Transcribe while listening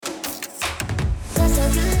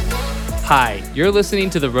Hi, you're listening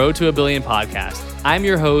to the Road to a Billion podcast. I'm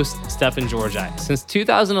your host, Stefan Georgi. Since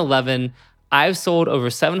 2011, I've sold over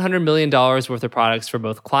 $700 million worth of products for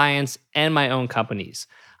both clients and my own companies.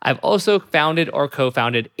 I've also founded or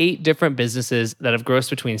co-founded 8 different businesses that have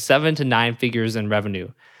grossed between 7 to 9 figures in revenue.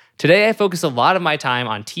 Today, I focus a lot of my time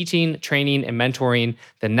on teaching, training, and mentoring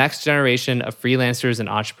the next generation of freelancers and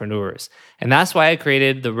entrepreneurs. And that's why I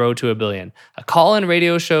created The Road to a Billion, a call-in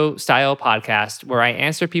radio show style podcast where I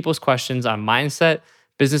answer people's questions on mindset,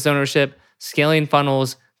 business ownership, scaling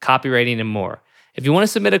funnels, copywriting, and more. If you want to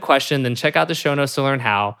submit a question, then check out the show notes to learn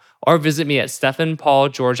how, or visit me at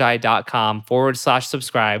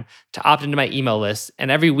stefanpaulgeorgi.com/subscribe to opt into my email list.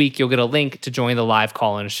 And every week you'll get a link to join the live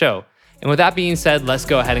call-in show. And with that being said, let's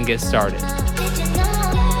go ahead and get started.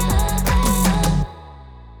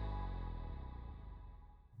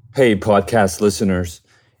 Hey, podcast listeners.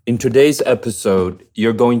 In today's episode,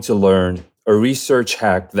 you're going to learn a research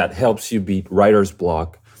hack that helps you beat writer's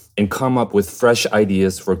block and come up with fresh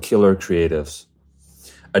ideas for killer creatives.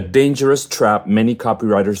 A dangerous trap many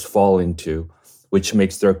copywriters fall into, which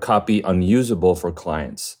makes their copy unusable for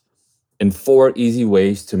clients. And 4 easy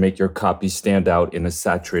ways to make your copy stand out in a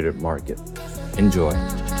saturated market. Enjoy.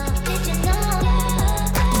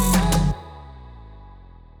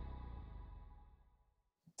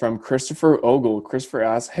 From Christopher Ogle. Christopher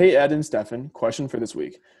asks, hey Ed and Stefan, question for this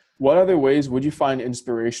week. What other ways would you find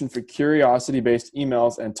inspiration for curiosity-based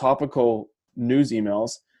emails and topical news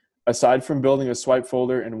emails, aside from building a swipe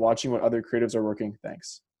folder and watching what other creatives are working?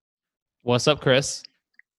 Thanks. What's up, Chris?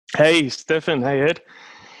 Hey, Stefan. Hey, Ed.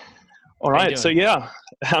 All right. So yeah,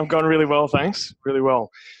 I'm going really well. Thanks. Really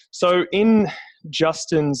well. So in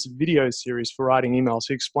Justin's video series for writing emails,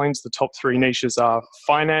 he explains the top 3 niches are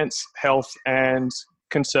finance, health, and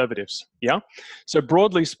conservatives. Yeah. So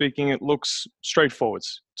broadly speaking, it looks straightforward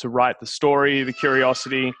to write the story, the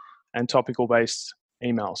curiosity, and topical based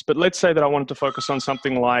emails. But let's say that I wanted to focus on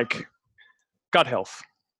something like gut health.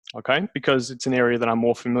 Okay. Because it's an area that I'm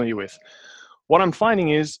more familiar with. What I'm finding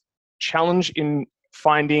is challenge in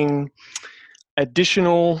finding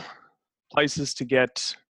additional places to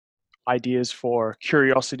get ideas for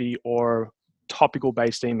curiosity or topical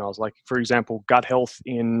based emails. Like, for example, gut health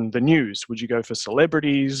in the news. Would you go for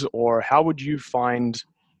celebrities, or how would you find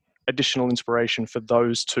additional inspiration for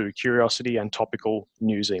those 2, curiosity and topical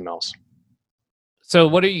news emails? So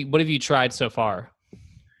what have you tried so far?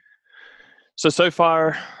 So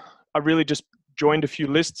far, I really just joined a few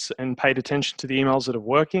lists and paid attention to the emails that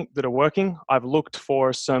are working. I've looked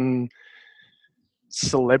for some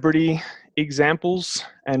celebrity examples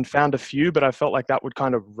and found a few, but I felt like that would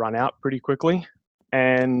kind of run out pretty quickly.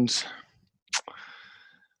 And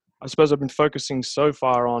I suppose I've been focusing so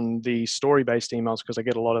far on the story-based emails because I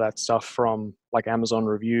get a lot of that stuff from like Amazon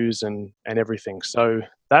reviews and everything. So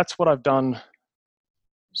that's what I've done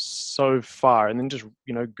so far. And then just,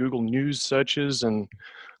 Google News searches and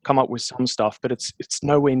come up with some stuff, but it's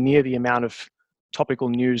nowhere near the amount of topical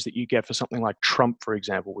news that you get for something like Trump, for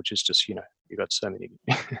example, which is just, you've got so many,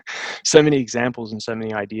 so many examples and so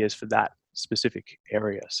many ideas for that specific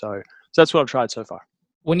area. So that's what I've tried so far.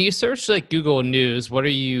 When you search like Google News, what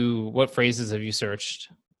phrases have you searched?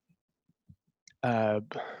 Things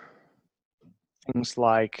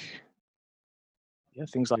like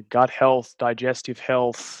gut health, digestive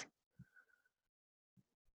health,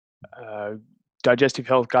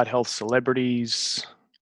 gut health, celebrities,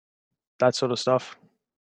 that sort of stuff.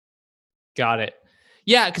 Got it.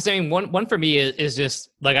 Yeah, because I mean, one for me is just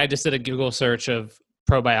like I just did a Google search of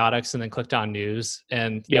probiotics and then clicked on news,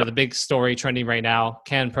 and you know the big story trending right now: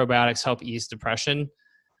 can probiotics help ease depression?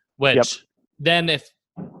 Which then, if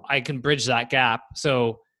I can bridge that gap,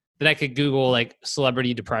 so then I could Google like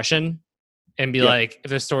celebrity depression and be like, if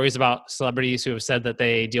there's stories about celebrities who have said that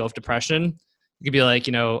they deal with depression. You could be like,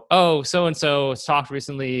 oh, so-and-so has talked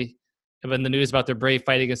recently in the news about their brave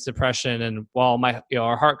fight against depression. And while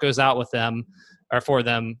our heart goes out with them, or for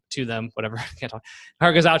them, to them, whatever, I can't talk.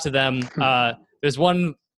 Heart goes out to them. There's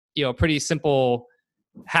one, pretty simple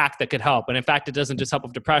hack that could help. And in fact, it doesn't just help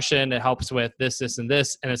with depression. It helps with this, and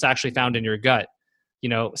this, and it's actually found in your gut,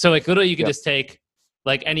 So like literally you could just take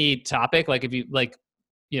like any topic, like if you like,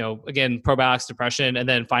 again, probiotics, depression, and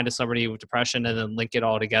then find a celebrity with depression and then link it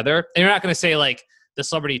all together. And you're not going to say like the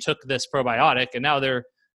celebrity took this probiotic and now their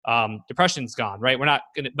depression's gone, right? We're not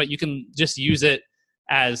going to, but you can just use it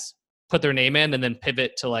as put their name in and then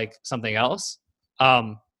pivot to like something else.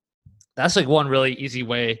 That's like one really easy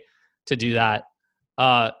way to do that.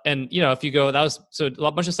 And if you go, that was so a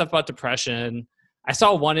bunch of stuff about depression. I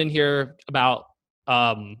saw one in here about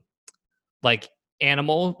like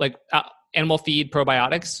animal feed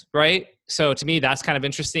probiotics, right? so to me, that's kind of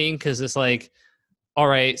interesting because it's like, all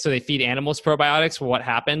right, so they feed animals probiotics. Well, what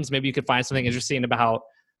happens? Maybe you could find something interesting about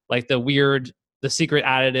like the secret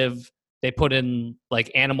additive they put in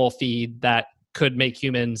like animal feed that could make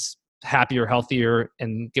humans happier, healthier,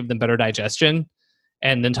 and give them better digestion.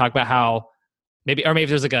 And then talk about how maybe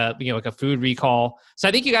there's like a, like a food recall. So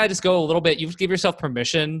I think you got to just go a little bit, you give yourself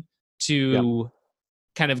permission to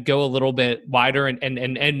kind of go a little bit wider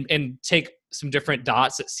and take some different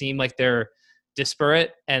dots that seem like they're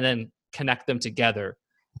disparate and then connect them together.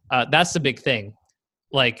 That's the big thing.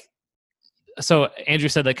 Like, so Andrew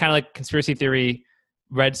said that kind of like conspiracy theory,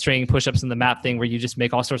 red string push-ups in the map thing where you just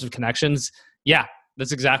make all sorts of connections. Yeah,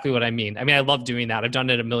 that's exactly what I mean. I mean, I love doing that. I've done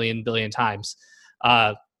it a million billion times.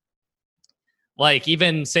 Like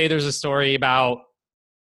even say there's a story about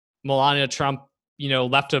Melania Trump,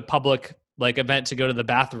 left a public like event to go to the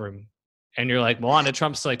bathroom, and you're like, Melania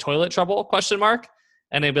Trump's like toilet trouble ?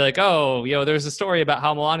 And they'd be like, oh, there's a story about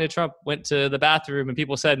how Melania Trump went to the bathroom and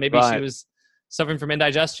people said maybe she was suffering from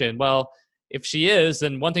indigestion. Well, if she is,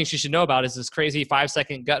 then one thing she should know about is this crazy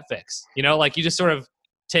 5-second gut fix. Like you just sort of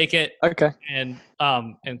take it and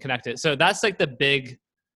connect it. So that's like the big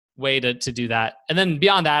way to do that. And then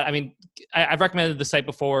beyond that, I mean, I've recommended the site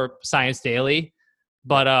before, Science Daily,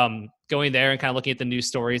 but going there and kind of looking at the news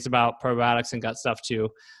stories about probiotics and gut stuff too.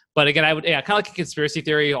 But again, I would, kind of like a conspiracy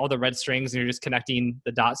theory, all the red strings, and you're just connecting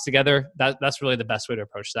the dots together. That's really the best way to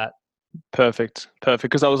approach that. Perfect.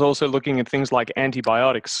 Because I was also looking at things like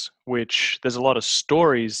antibiotics, which there's a lot of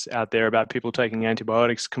stories out there about people taking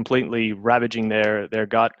antibiotics, completely ravaging their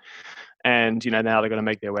gut. And, now they're going to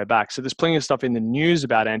make their way back. So there's plenty of stuff in the news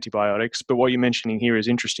about antibiotics. But what you're mentioning here is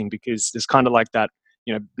interesting because there's kind of like that,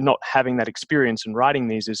 not having that experience and writing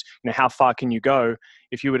these is, how far can you go?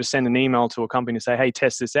 If you were to send an email to a company to say, hey,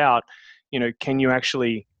 test this out, can you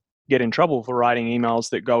actually get in trouble for writing emails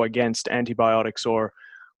that go against antibiotics or,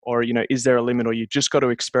 is there a limit, or you just got to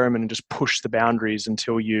experiment and just push the boundaries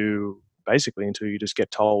until you just get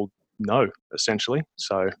told no, essentially.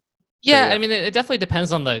 So yeah, I mean, it definitely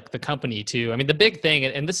depends on the company too. I mean, the big thing,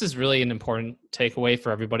 and this is really an important takeaway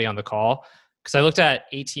for everybody on the call, because I looked at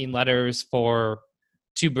 18 letters for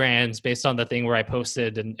 2 brands based on the thing where I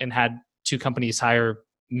posted and had 2 companies hire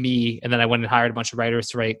me, and then I went and hired a bunch of writers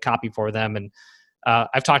to write copy for them. And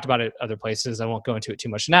I've talked about it other places. I won't go into it too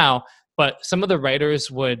much now, but some of the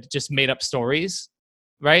writers would just made up stories,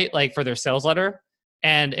 right? Like for their sales letter.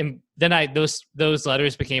 And then those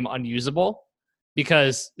letters became unusable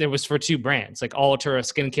because it was for 2 brands, like Alatura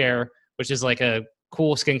Skincare, which is like a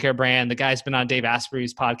cool skincare brand. The guy's been on Dave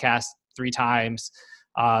Asprey's podcast 3 times,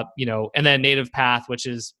 and then Native Path, which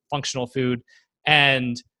is functional food.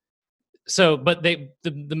 And so, but the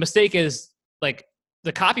mistake is like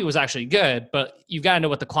the copy was actually good, but you've got to know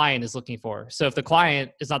what the client is looking for. So if the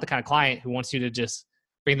client is not the kind of client who wants you to just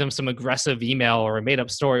bring them some aggressive email or a made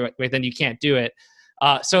up story, right, then you can't do it.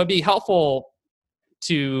 So it'd be helpful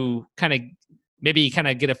to kind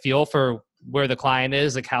of get a feel for where the client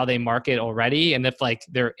is, like how they market already. And if like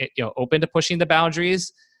they're, open to pushing the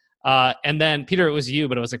boundaries. And then Peter, it was you,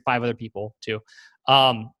 but it was like 5 other people too,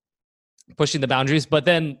 pushing the boundaries. But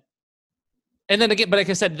then again, but like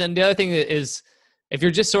I said, then the other thing is if you're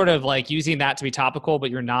just sort of like using that to be topical, but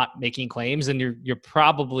you're not making claims, then you're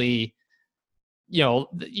probably,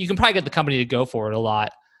 you can probably get the company to go for it a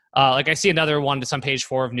lot. Like I see another one that's on page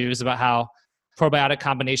 4 of news about how probiotic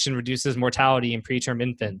combination reduces mortality in preterm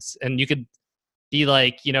infants. And you could be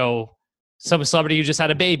like, some celebrity who just had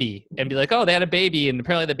a baby and be like, oh, they had a baby and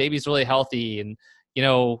apparently the baby's really healthy. And,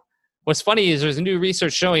 what's funny is there's new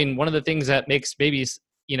research showing one of the things that makes babies,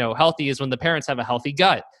 healthy is when the parents have a healthy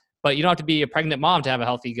gut. But you don't have to be a pregnant mom to have a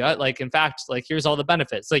healthy gut. Like, in fact, like here's all the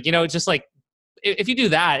benefits. Like, it's just like, if you do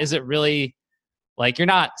that, is it really like, you're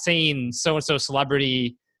not saying so-and-so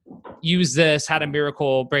celebrity use this, had a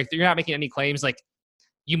miracle breakthrough. You're not making any claims. Like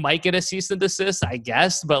you might get a cease and desist, I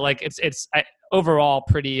guess, but like it's overall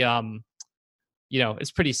pretty,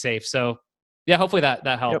 it's pretty safe. So yeah, hopefully that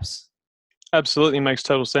helps. Yep. Absolutely makes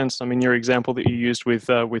total sense. I mean, your example that you used with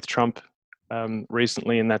Trump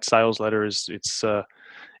recently in that sales letter it's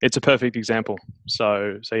a perfect example.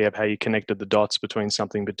 So you have how you connected the dots between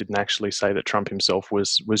something, but didn't actually say that Trump himself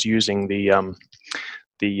was using the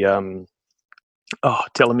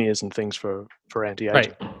telomeres and things for anti-aging.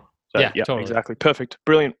 Right. So, yeah, totally. Exactly. Perfect.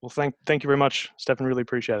 Brilliant. Well, thank you very much, Stefan. Really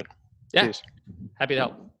appreciate it. Yeah. Cheers. Happy to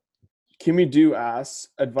help. Kimmy Do asks,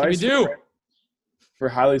 advice for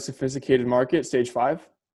highly sophisticated market, stage 5.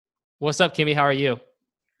 What's up, Kimmy? How are you?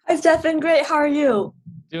 Hi, Stefan. Great. How are you?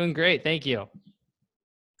 Doing great. Thank you.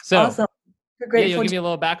 So, awesome. You'll give me a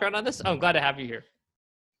little background on this? Oh, I'm glad to have you here.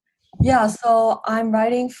 Yeah, so I'm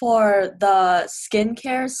writing for the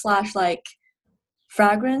skincare slash like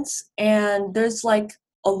fragrance, and there's like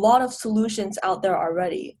a lot of solutions out there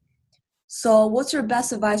already. So what's your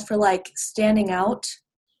best advice for like standing out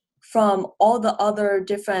from all the other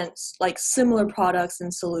different like similar products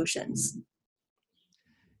and solutions?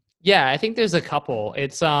 Yeah, I think there's a couple.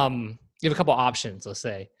 It's you have a couple options, let's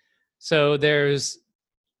say. So there's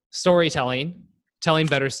storytelling, telling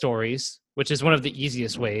better stories, which is one of the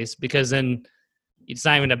easiest ways because then it's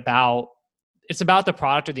not even about it's about the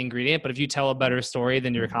product or the ingredient, but if you tell a better story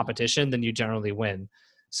than your competition, then you generally win.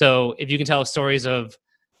 So if you can tell stories of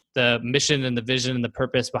the mission and the vision and the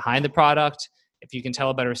purpose behind the product, if you can tell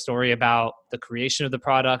a better story about the creation of the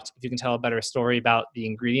product, if you can tell a better story about the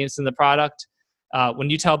ingredients in the product, when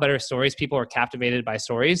you tell better stories, people are captivated by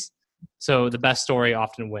stories. So the best story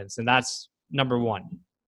often wins, and that's number one.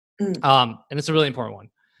 Mm. And it's a really important one.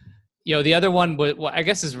 The other one, what I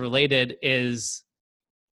guess is related, is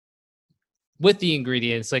with the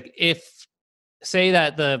ingredients. Like, if say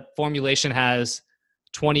that the formulation has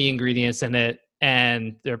 20 ingredients in it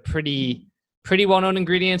and they're pretty well-known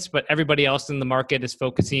ingredients, but everybody else in the market is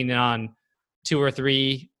focusing on two or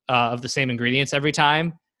three of the same ingredients every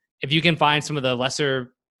time. If you can find some of the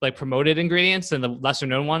lesser like promoted ingredients and the lesser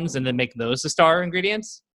known ones and then make those the star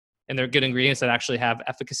ingredients, and they're good ingredients that actually have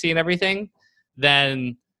efficacy and everything,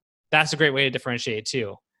 then that's a great way to differentiate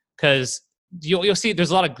too. Because you'll see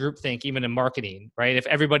there's a lot of groupthink even in marketing, right? If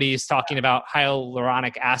everybody's talking about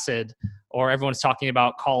hyaluronic acid or everyone's talking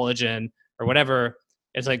about collagen or whatever,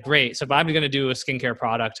 it's like, great. So if I'm going to do a skincare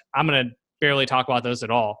product, I'm going to barely talk about those at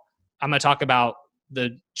all. I'm going to talk about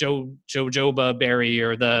the jojoba berry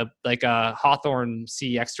or the like hawthorn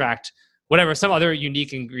sea extract, whatever, some other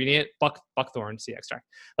unique ingredient, buckthorn sea extract,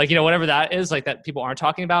 like, whatever that is, like that people aren't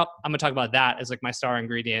talking about. I'm going to talk about that as like my star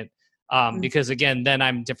ingredient. Because again, then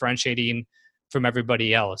I'm differentiating from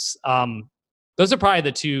everybody else. Those are probably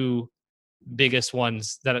the two biggest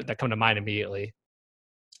ones that come to mind immediately.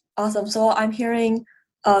 Awesome. So I'm hearing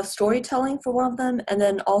storytelling for one of them, and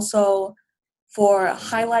then also for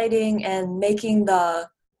highlighting and making the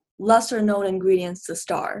lesser known ingredients the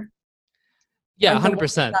star. Yeah, like the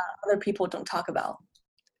ones 100%. that other people don't talk about.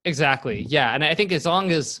 Exactly. Yeah. And I think as long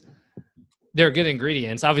as they're good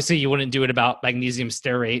ingredients, obviously you wouldn't do it about magnesium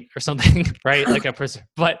stearate or something, right? Like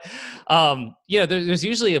but there's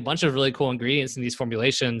usually a bunch of really cool ingredients in these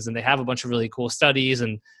formulations, and they have a bunch of really cool studies.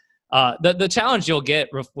 And the challenge you'll get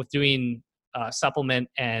with doing supplement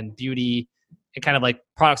and beauty and kind of like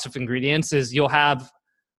products with ingredients is you'll have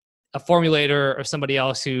a formulator or somebody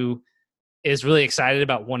else who is really excited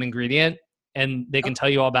about one ingredient, and they can tell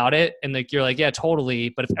you all about it, and like you're like, yeah, totally.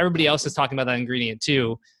 But if everybody else is talking about that ingredient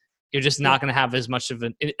too, you're just not going to have as much of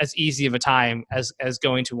as easy of a time as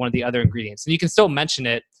going to one of the other ingredients. And you can still mention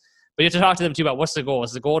it, but you have to talk to them too about what's the goal.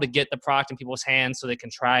 Is the goal to get the product in people's hands so they can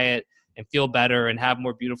try it and feel better and have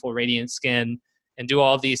more beautiful, radiant skin and do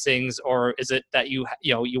all of these things, or is it that you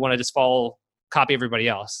want to just copy everybody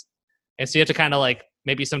else? And so you have to kind of like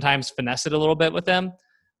maybe sometimes finesse it a little bit with them,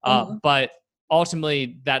 but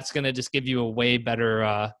ultimately that's going to just give you a way better,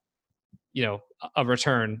 a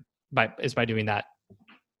return by doing that.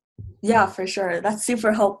 Yeah, for sure. That's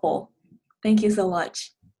super helpful. Thank you so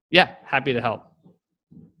much. Yeah, happy to help.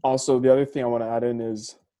 Also, the other thing I want to add in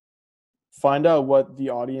is find out what the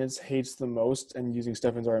audience hates the most, and using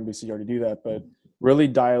Stefan's RMBC, you already do that, but really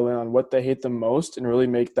dial in on what they hate the most and really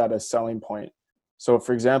make that a selling point. So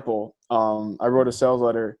for example, I wrote a sales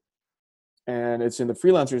letter and it's in the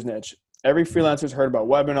freelancers niche. Every freelancer's heard about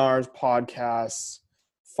webinars, podcasts,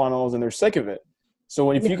 funnels, and they're sick of it.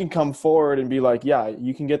 So if you can come forward and be like, yeah,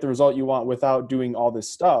 you can get the result you want without doing all this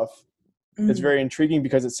stuff, it's very intriguing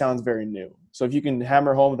because it sounds very new. So if you can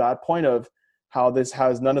hammer home that point of how this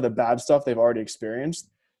has none of the bad stuff they've already experienced,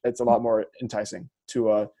 it's a lot more enticing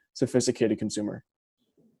to a sophisticated consumer.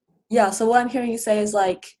 Yeah, so what I'm hearing you say is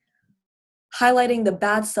like highlighting the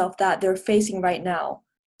bad stuff that they're facing right now.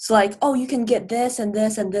 So like, oh, you can get this and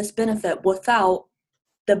this and this benefit without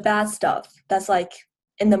the bad stuff that's like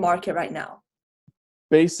in the market right now.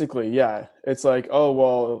 Basically, yeah. It's like, oh,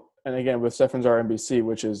 well, and again, with Stefan's RMBC,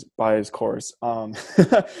 which is by his course,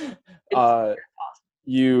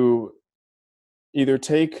 you either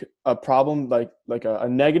take a problem like a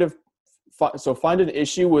negative, so find an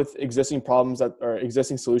issue with existing problems that or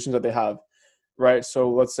existing solutions that they have, right?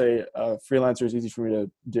 So let's say freelancer is easy for me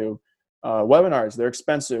to do. Webinars, they're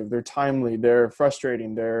expensive, they're timely, they're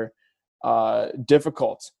frustrating, they're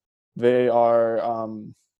difficult, they are,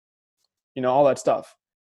 all that stuff.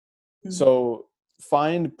 So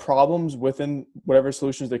find problems within whatever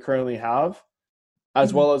solutions they currently have,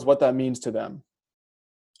 as well as what that means to them.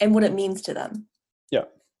 and what it means to them. Yeah.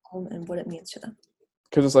 And what it means to them.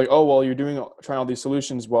 Because it's like, oh, well, you're trying all these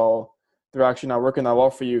solutions. Well, they're actually not working that well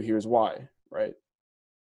for you. Here's why, right?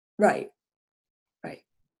 Right.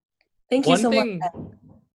 Thank you so much.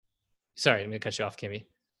 Sorry, I'm going to cut you off, Kimmy.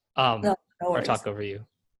 No Or worries. talk over you.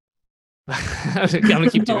 I'm going to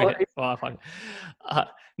keep doing it.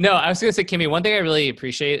 No, I was going to say, Kimmy, one thing I really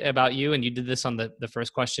appreciate about you, and you did this on the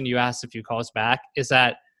first question you asked a few calls back, is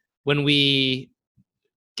that when I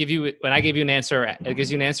give you an answer, it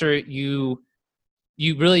gives you an answer, you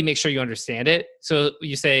really make sure you understand it. So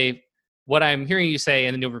you say what I'm hearing you say,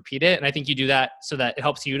 and then you'll repeat it. And I think you do that so that it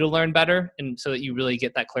helps you to learn better, and so that you really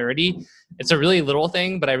get that clarity. It's a really little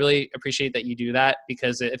thing, but I really appreciate that you do that,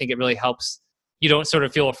 because I think it really helps. You don't sort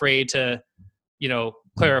of feel afraid to,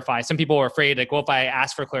 clarify. Some people are afraid, like, well, if I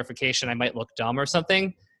ask for clarification, I might look dumb or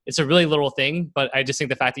something. It's a really little thing, but I just think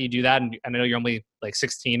the fact that you do that, and I know you're only like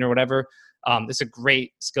 16 or whatever, it's a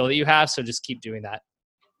great skill that you have. So just keep doing that.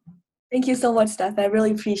 Thank you so much, Steph. I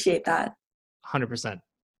really appreciate that. 100%.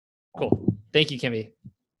 Cool. Thank you, Kimmy.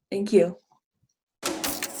 Thank you.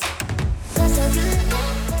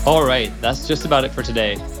 All right, that's just about it for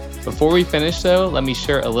today. Before we finish though, let me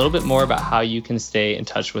share a little bit more about how you can stay in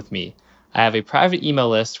touch with me. I have a private email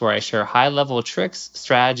list where I share high-level tricks,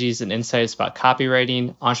 strategies, and insights about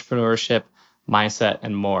copywriting, entrepreneurship, mindset,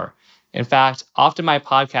 and more. In fact, often my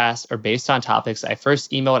podcasts are based on topics I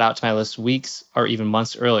first emailed out to my list weeks or even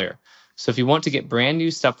months earlier. So if you want to get brand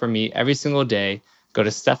new stuff from me every single day, go to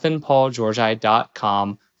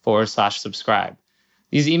stephanpaulgeorgi.com/subscribe.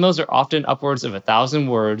 These emails are often upwards of 1,000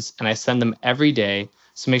 words, and I send them every day,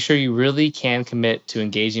 so make sure you really can commit to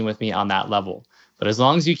engaging with me on that level. But as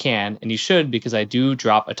long as you can, and you should, because I do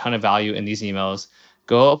drop a ton of value in these emails,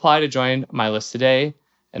 go apply to join my list today.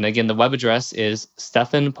 And again, the web address is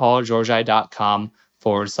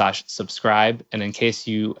stephanpaulgeorgi.com/subscribe. And in case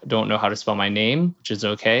you don't know how to spell my name, which is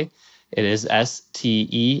okay, it is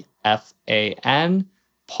STEFAN,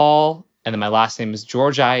 Paul, and then my last name is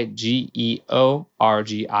Georgi, GEORGI.com.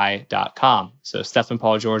 So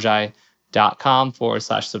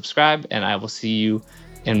stephanpaulgeorgi.com/subscribe, and I will see you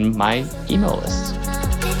in my email list.